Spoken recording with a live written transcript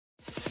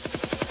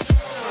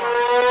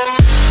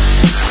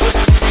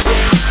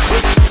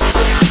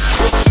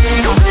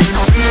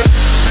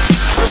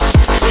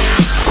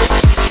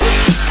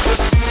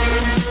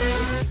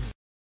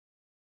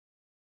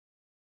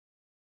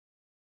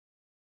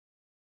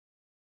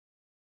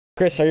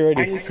Chris, are you I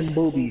ready? need some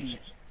boobies.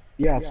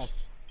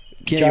 Yes.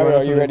 Gyro,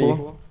 are you ready?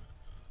 Cool?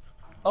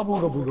 Oh,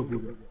 booga booga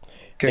booga.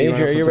 Okay,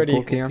 Andrew, are you ready?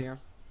 Cool, Keon?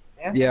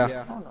 Yeah.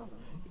 Keon,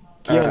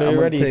 are I'm you gonna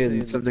ready? tell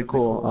you something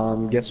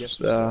cool. Guess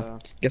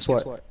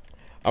what?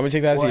 I'm gonna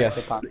take that as a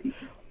yes. What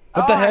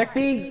the I heck?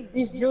 see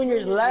these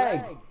juniors'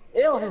 leg.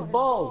 Ew, his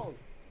balls.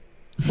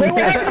 Wait,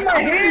 what happened to my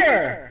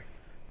hair?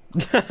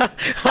 What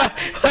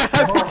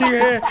happened to your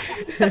hair?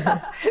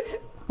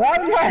 What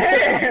happened to my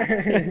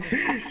hair?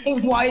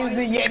 Why is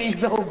the Yeti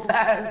so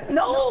fast?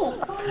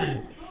 No!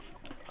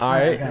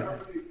 Alright.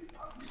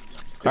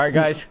 Alright,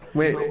 guys.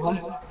 Wait.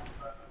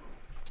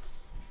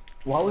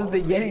 Why was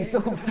the Yeti so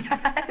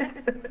fast?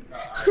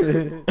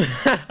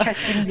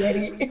 Catching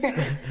Yeti.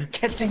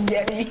 Catching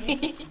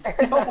Yeti.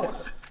 No.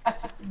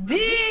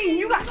 Dang,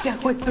 you got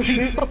shot with the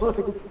shoot.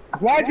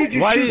 Why did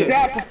you shoot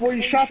that before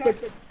you shot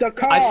the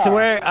car?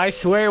 I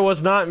swear it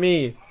was not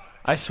me.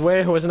 I swear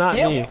it was not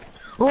me.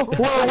 Oh,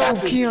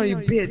 whoa, Keon, you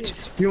bitch!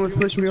 You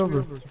almost pushed me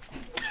over.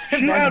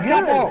 Shoot at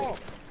Papa.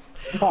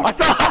 I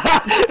thought.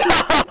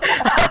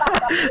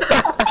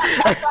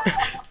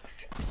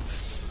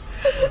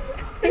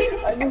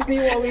 I can see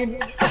what we.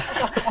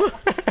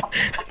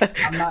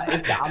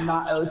 I'm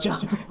not El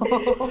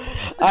Chapo.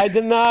 I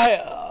did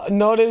not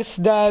notice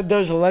that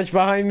there's a ledge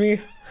behind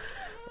me.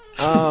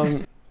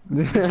 Come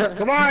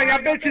on,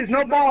 y'all bitches,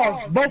 no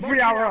balls. Both of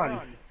y'all run.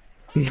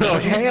 No,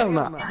 hell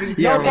no.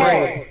 No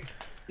balls.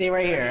 Stay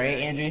right here, alright,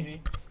 Andrew?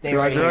 Stay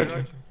right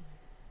here.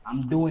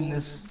 I'm doing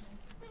this.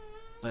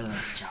 But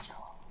Chapo.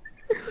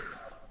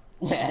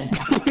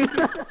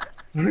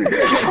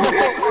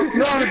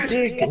 No,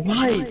 Dick.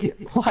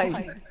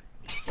 Why?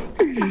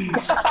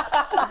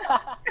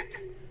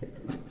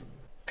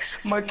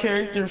 My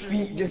character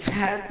feet just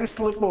had to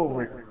slip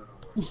over.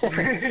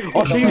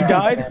 Oh, so you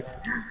died?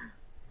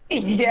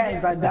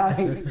 Yes, I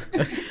died.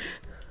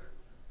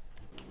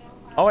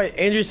 Oh wait,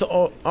 Andrew's.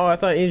 Oh, I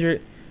thought Andrew.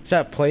 Is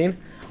that plane?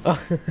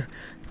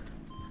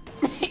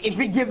 If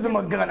he gives him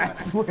a gun, I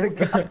swear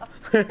to God.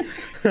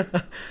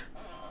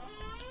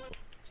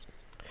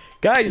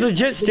 Guys,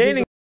 legit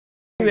standing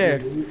there.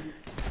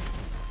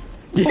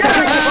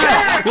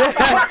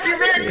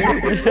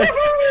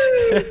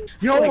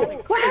 Yo,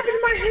 what happened to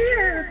my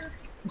hair?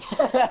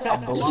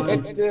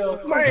 It's still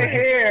My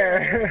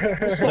hair.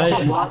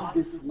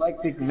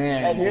 dyslexic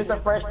man. And here's a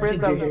fresh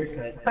print of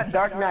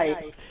Dark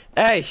Knight.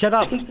 Hey, shut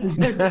up.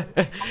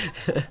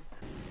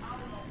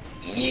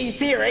 You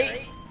see it,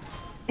 right?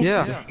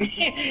 Yeah.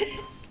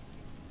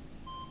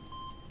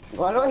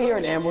 Why do I hear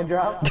an ammo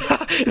drop?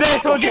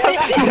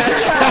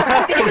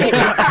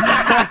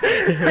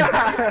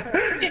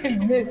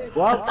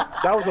 Well,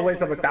 that was a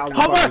waste of $1,000.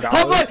 How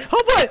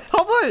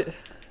about?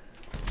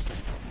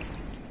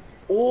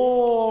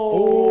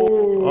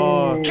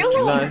 Oh, Kill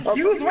him! Nice.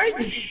 He was right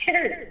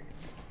there.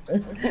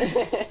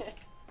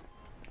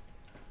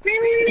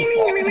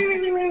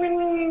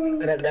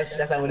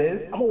 That's how it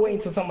is. I'm gonna wait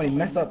until somebody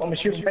mess up. I'm gonna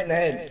shoot him right in the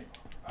head.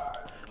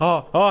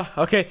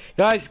 Okay,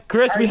 guys,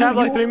 Chris, we have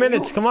like 3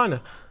 minutes. Come on.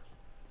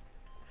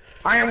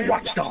 I am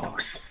Watch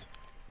Dogs.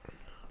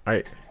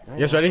 Alright, you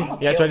guys ready? You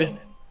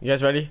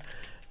guys ready?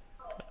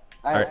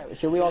 Alright,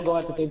 should we all go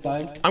at the same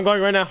time? I'm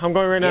going right now.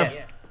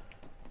 Yeah.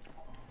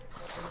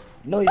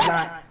 No, he's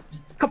not.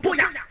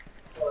 Kapuya!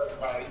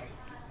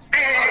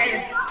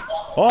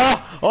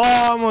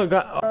 Oh my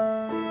god.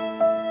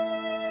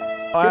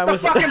 Get the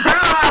fucking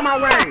barrel out of my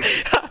way!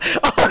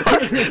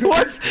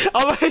 What?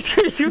 I'm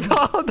asking you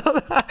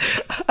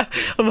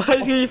I'm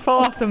asking you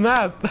fall off the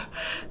map.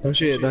 Don't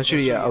shoot it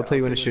yet. I'll tell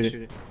you when to shoot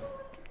it.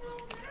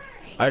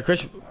 Alright,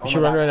 Chris, we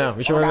should run right now.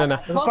 Get the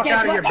fuck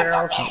out of here,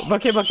 barrels.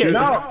 Bucket.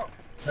 No!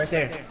 It's right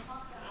there.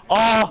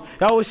 Oh,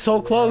 that was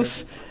so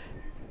close.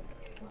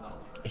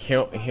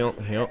 Heal. Yo.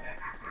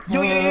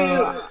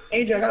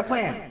 Andrew, I got a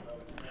plan.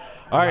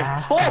 Alright.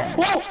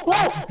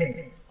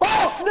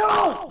 Oh,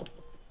 no!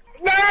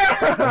 No!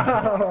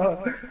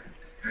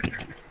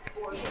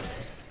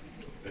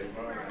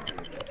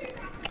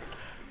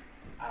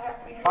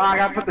 Oh, I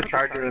gotta put the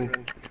charger in.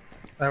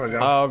 There we go.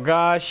 Oh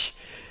gosh.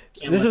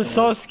 This is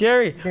so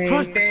scary.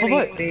 Yeah.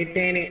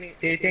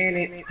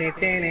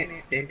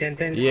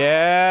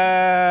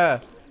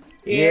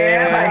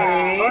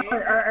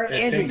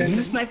 Andrew,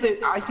 you snipe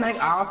it.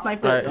 I'll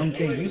snipe the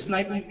thing. You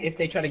snipe them if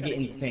they try to get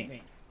in the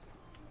tank.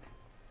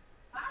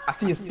 I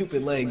see his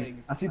stupid legs.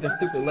 I see the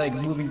stupid legs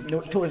moving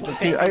towards the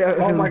tank.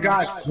 Oh my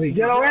god.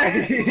 Get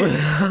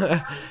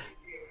away!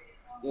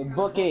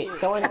 Book it.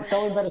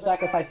 Someone better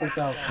sacrifice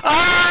themselves.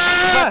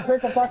 Ah!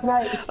 Chris, the Dark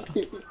Knight.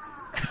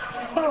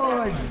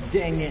 Oh,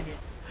 dang it.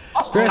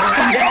 Chris,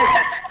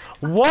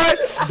 what?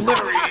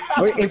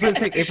 Wait, aim for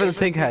the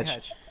tank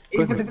hatch.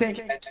 Aim for the tank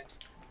hatch.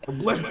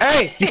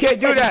 Hey, you can't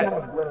do that.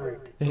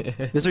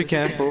 Yes, we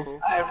can, fool.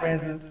 Alright,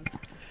 Francis.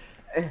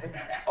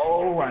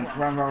 Oh, run.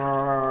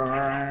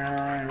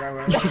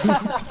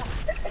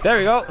 There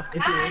we go.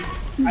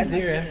 I do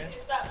it.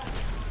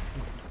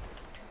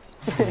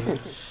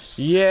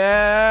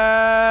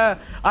 Yeah,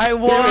 I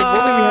won. Damn,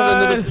 if only we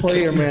had another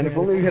player, man. If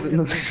only we had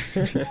another.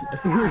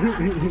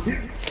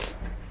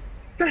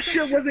 That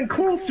shit wasn't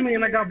close to me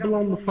and I got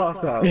blown the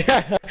fuck up.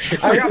 Yeah,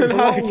 I got don't know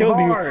how I blown killed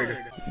hard.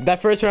 you.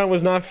 That first round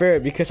was not fair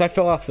because I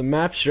fell off the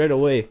map straight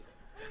away.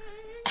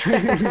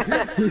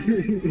 Yeah.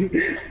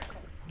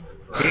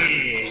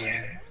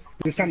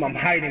 This time I'm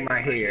hiding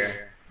my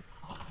hair.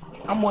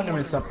 I'm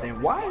wondering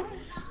something. Why?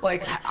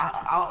 Like,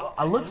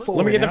 I look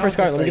forward. Let me get the and first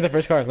I'm card. just Let me get the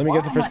first card. Let me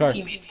get the first why are card.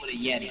 my teammates with a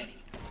Yeti?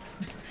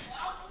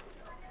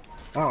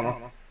 I don't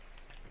know.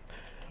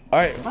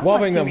 Alright, Why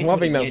wobbing my them, teammates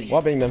wobbing with a them, Yeti?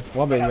 wobbing them,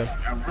 wobbing them.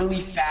 A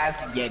really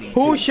fast Yeti.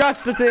 Who too.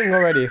 shot the thing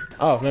already?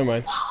 Oh, never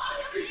mind.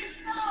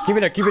 Keep it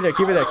there, keep it there,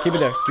 keep it there, keep it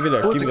there, keep it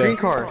there, Oh, keep it's it a green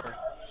there. car.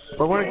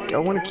 I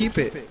want to keep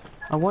it.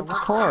 I want the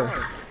car.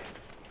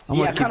 I Yeah, I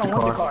want to keep kind the of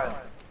want the car.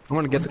 car. I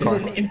want to get the It's car.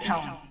 an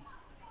impound.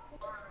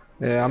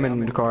 Yeah, I'm in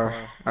the car.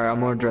 Alright, I'm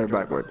gonna drive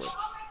backwards.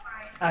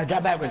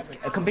 Drive backwards.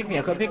 Come pick me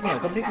up. Come pick me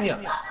up. Come pick me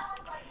up.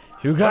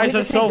 You guys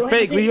Don't are hit the so thing, don't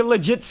fake. hit the We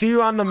legit see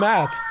you on the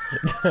map.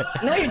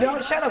 No, you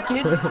don't. Shut up,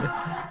 kid.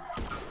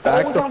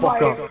 Back the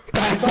fuck up.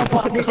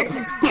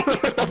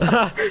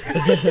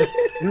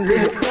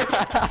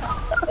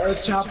 El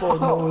Chapo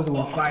knows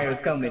when fire's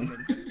coming.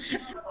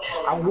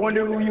 I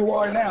wonder who you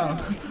are now.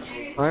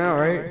 I know,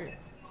 right?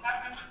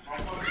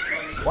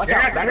 Watch They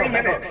out. got 3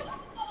 minutes.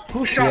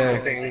 Who shot Yeah. the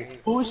thing?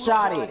 Who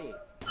shot it?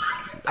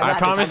 I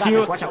promise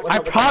you, I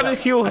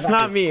promise you it's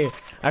not me.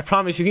 I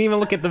promise you can even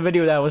look at the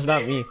video that was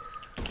not me.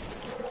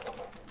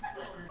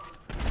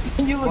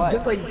 You look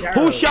just like Jared.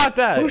 Who shot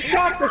that? Who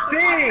shot the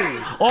thing?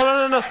 Oh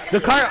no no no!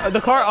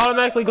 The car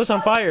automatically goes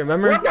on fire.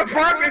 Remember? What the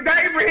fuck? Is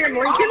that Abraham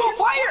Lincoln? I'm on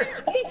fire!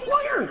 I'm on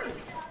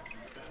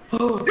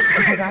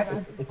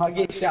fire! If I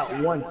get shot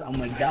once, I'm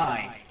gonna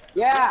die.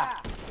 Yeah.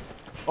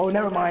 Oh,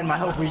 never mind. My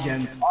health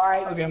regens. All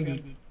right. Okay, I'm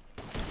good.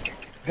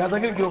 Guys, I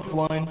gotta go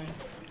flying.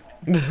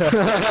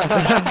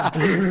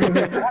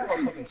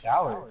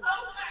 Shower.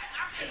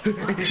 Shoot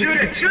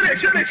it! Shoot it!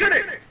 Shoot it! Shoot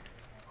it!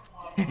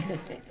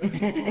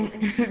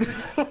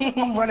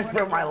 I'm running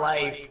for my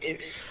life.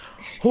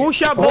 Who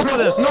shot both of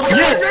them?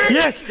 Yes,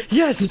 yes,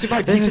 yes. He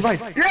survived. He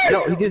survived. Yes!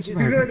 No, he didn't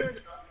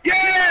survive.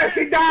 Yes!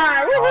 He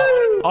died!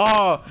 Woohoo!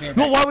 Oh,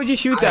 no! Why would you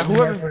shoot that?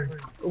 Whoever.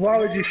 Why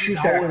would you shoot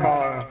that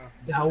car?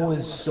 That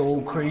was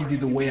so crazy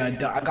the way I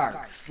died. I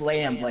got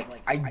slammed. Like,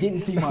 I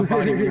didn't see my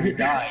body when I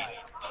died.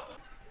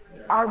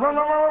 I run.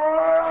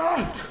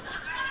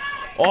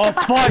 Oh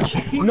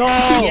fuck! No!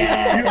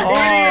 Yeah.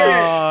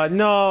 Oh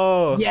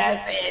no! Yes,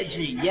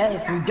 Andrew.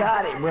 Yes, we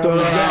got it, bro.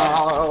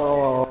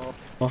 Oh,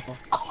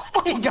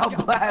 he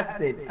got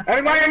blasted.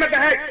 Everybody aim at the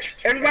hatch!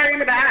 Everybody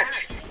aim at the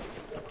hatch!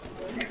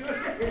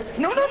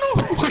 No.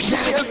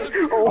 Yes.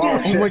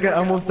 Oh my god, I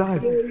almost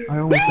died. I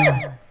almost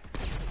died.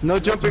 No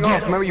jumping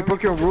off. Remember, you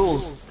broke your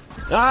rules.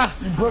 Ah!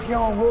 You broke your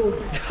own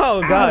rules.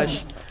 Oh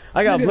gosh!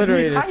 I got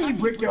obliterated. How do you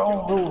break your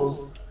own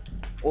rules?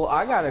 Well,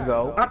 I gotta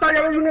go. I thought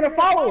y'all wasn't gonna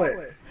follow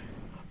it.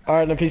 All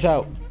right, then peace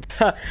out.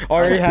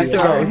 Already has to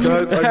Sorry,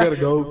 go. guys, I gotta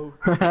go.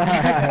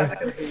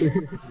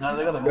 No,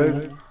 they gotta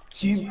go.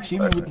 She me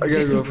with the I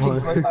gotta go,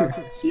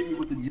 chancleta. She me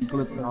with the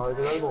chancleta.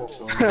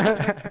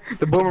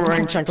 The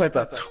boomerang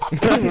chancleta. I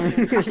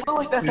feel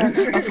like that.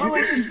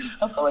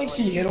 I feel like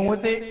she hit him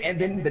with it, and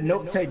then the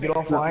note said get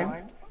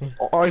offline.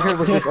 All I heard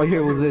was this. All I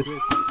heard was this.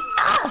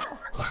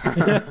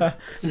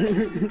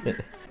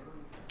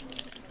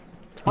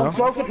 I'm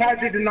so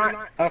surprised you did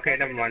not. Okay,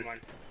 never mind.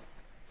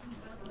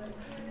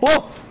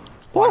 Whoa!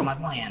 It's part of my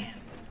plan.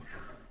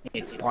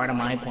 It's part of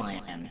my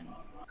plan.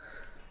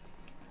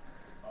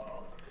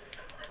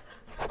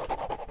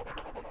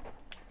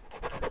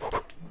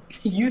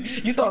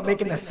 You thought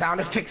making the sound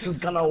effects was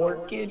gonna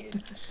work,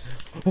 kid?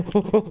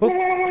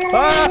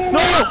 Ah! No!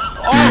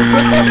 Oh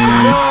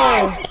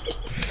no!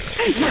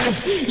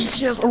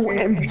 Yes,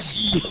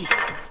 OMG.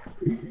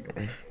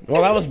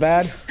 Well, that was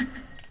bad.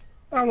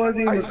 I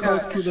wasn't even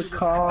close to the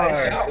car. I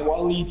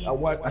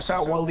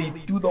shot Wally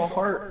through the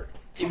heart.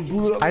 It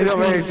blew up. I know,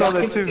 man, I saw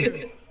that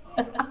too.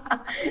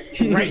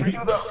 Right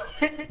through the.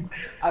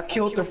 I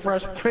killed the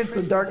Fresh Prince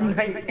of Dark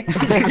Knight.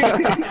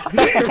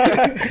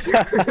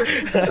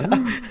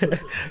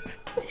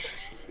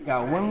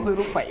 Got one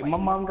little fight. My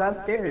mom got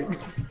scared.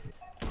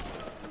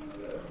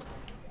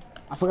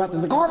 I forgot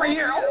there's a car right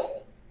here.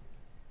 Oh,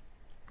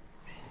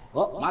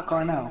 well, my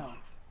car now.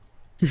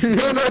 No,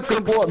 it's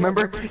gonna blow up.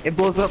 Remember, it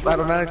blows up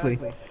automatically.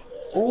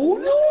 Oh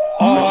no!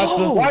 Oh, that's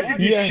the, Why did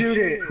you yeah. shoot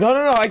it?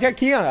 No, I got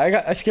Keon.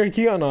 I scared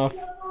Keon off.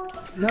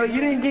 No,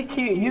 you didn't get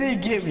killed. You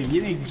didn't get me.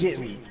 You didn't get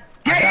me.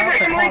 Yeah, I got out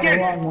the Abraham car the Lincoln.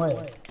 wrong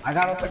way. I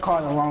got out the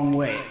car the wrong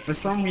way. For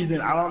some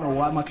reason, I don't know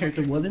why my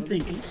character wasn't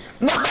thinking.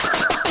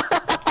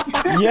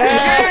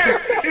 Yeah!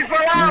 He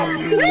fell out.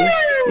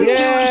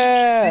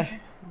 Yeah!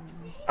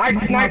 I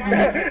sniped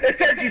him. It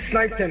says you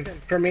sniped him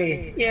for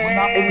me.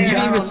 Yeah. And you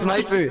didn't even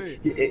snipe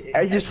it.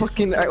 I just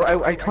fucking,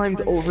 I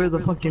climbed over the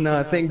fucking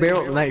thing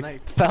barrel and I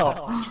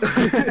fell.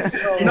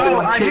 No,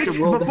 I hit hit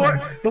you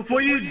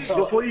before you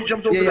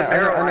jumped over the Yeah,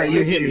 barrel. I know,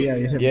 you hit me, yeah,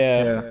 you hit me.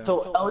 Yeah. So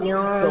El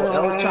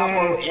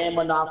Chapo and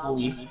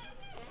Monopoly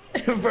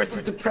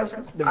versus the press.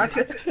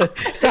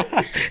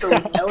 So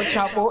it's El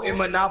Chapo and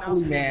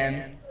Monopoly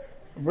Man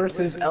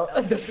versus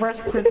the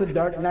Fresh Prince of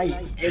Dark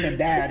Knight and a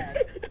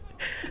dad.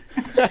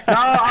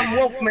 I'm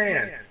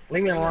Wolfman.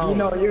 Leave me alone. You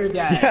know, you're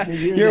that. Yeah,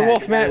 you're a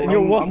wolf man. You're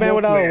a wolf man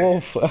without a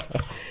wolf.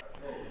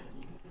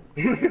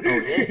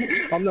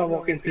 I'm not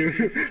walking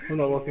through. I'm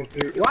not walking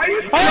through. Why are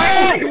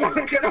you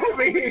walking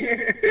over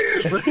here?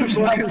 What is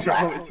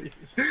wrong with you?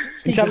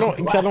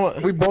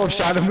 We both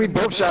shot him. We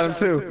both shot him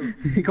too.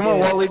 Come on,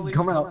 Wally.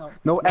 Come out.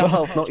 No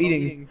health. No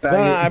eating.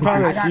 No, I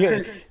promise. I got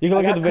Chris. You can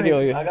look at the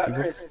video. I got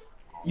Chris.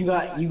 You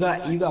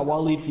got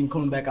Wally from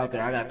coming back out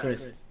there. I got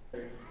Chris.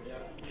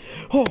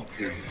 Oh,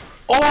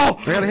 I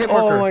got a hit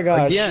marker. Oh my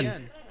gosh.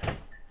 Again.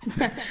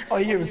 Oh,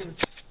 yours.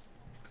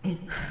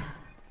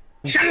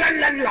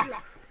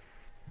 Shalalala.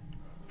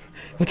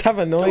 What type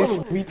of noise?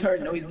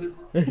 Retard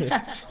noises.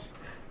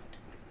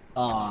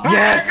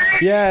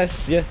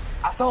 Yes.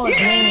 I saw his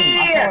name.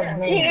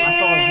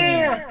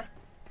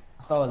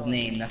 I saw his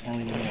name. That's the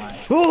only reason why.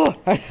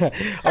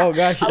 Oh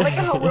gosh. I like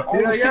how we're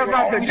always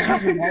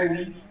shooting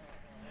Wally.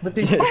 But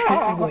then Chris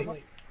is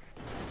like...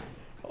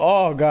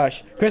 Oh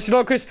gosh. Chris,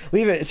 no, Chris,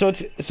 leave it. So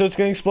it's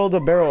gonna explode the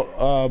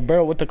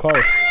barrel with the car.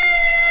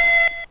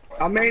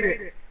 I made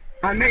it.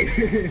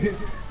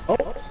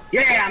 Oh,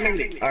 yeah, I made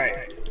it. All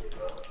right.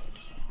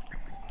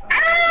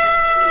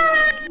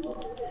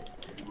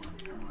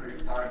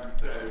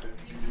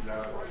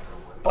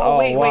 Oh,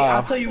 wait, wow.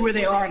 I'll tell you where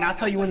they are and I'll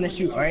tell you when to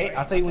shoot, alright?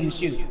 I'll tell you when to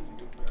shoot.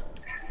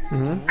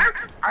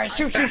 Alright,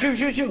 shoot.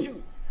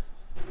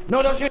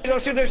 No, don't shoot. You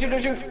already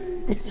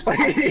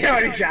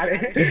shot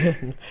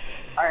it.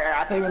 Alright,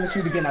 I'll tell you when to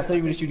shoot again.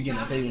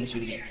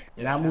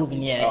 They're not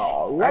moving yet.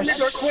 Oh, let me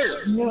go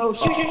clear. No,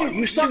 shoot.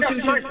 You suck at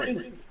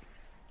sniping.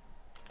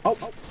 Oh,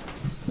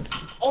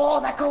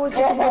 that car was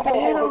just about to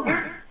hit him.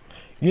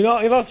 You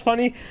know what's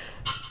funny?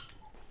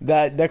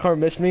 That car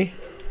missed me.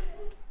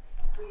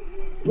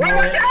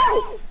 Watch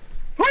out!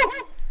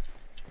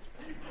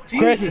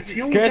 Chris,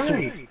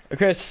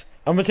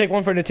 I'm gonna take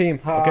one for the team,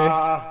 okay?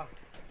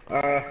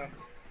 I'm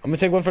gonna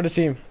take one for the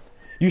team.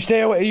 You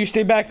stay away. You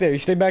stay back there.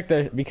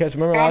 Because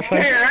remember last time?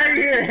 Right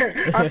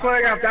here. I swear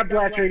to God, if that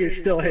blast trigger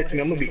still hits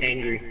me, I'm gonna be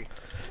angry.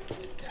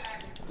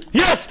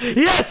 Yes!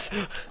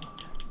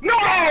 No!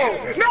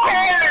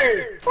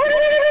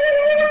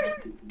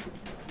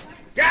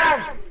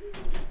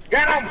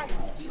 Get him!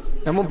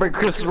 I'm gonna break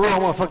Chris' rule.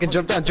 I'm gonna fucking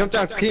jump down.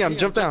 Keon,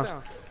 jump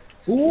down.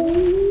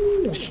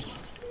 Ooh.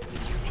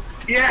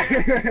 Yeah,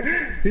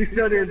 he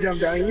still didn't jump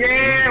down.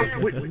 Yeah,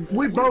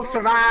 we both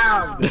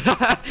survived.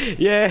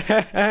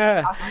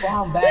 Yeah. I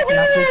spawned back and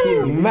I just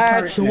see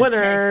Match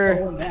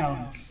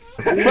winner.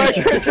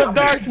 Fresh Prince of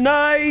Dark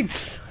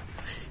Knight.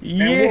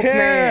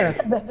 Yeah.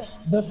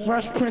 The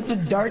Fresh Prince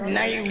of Dark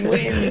Knight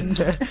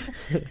wins.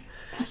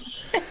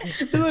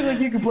 It looks like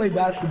you can play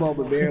basketball,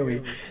 but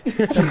barely.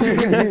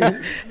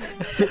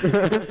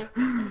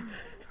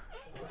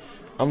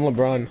 I'm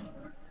LeBron.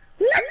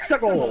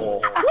 Mexico.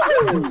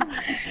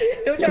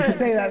 Don't try to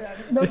say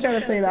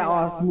that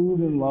all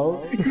smooth and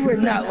low. You are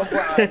not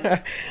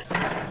LeBron.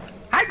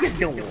 How you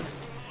doing?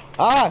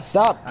 Ah,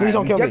 stop! Please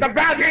don't kill me. Get the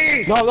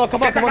bounty! No,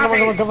 come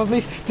on,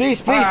 please,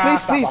 please, Please,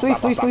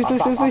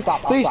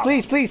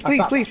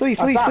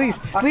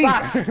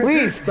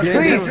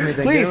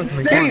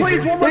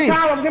 one more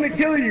time, I'm gonna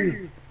kill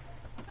you.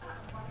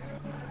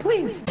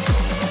 Please.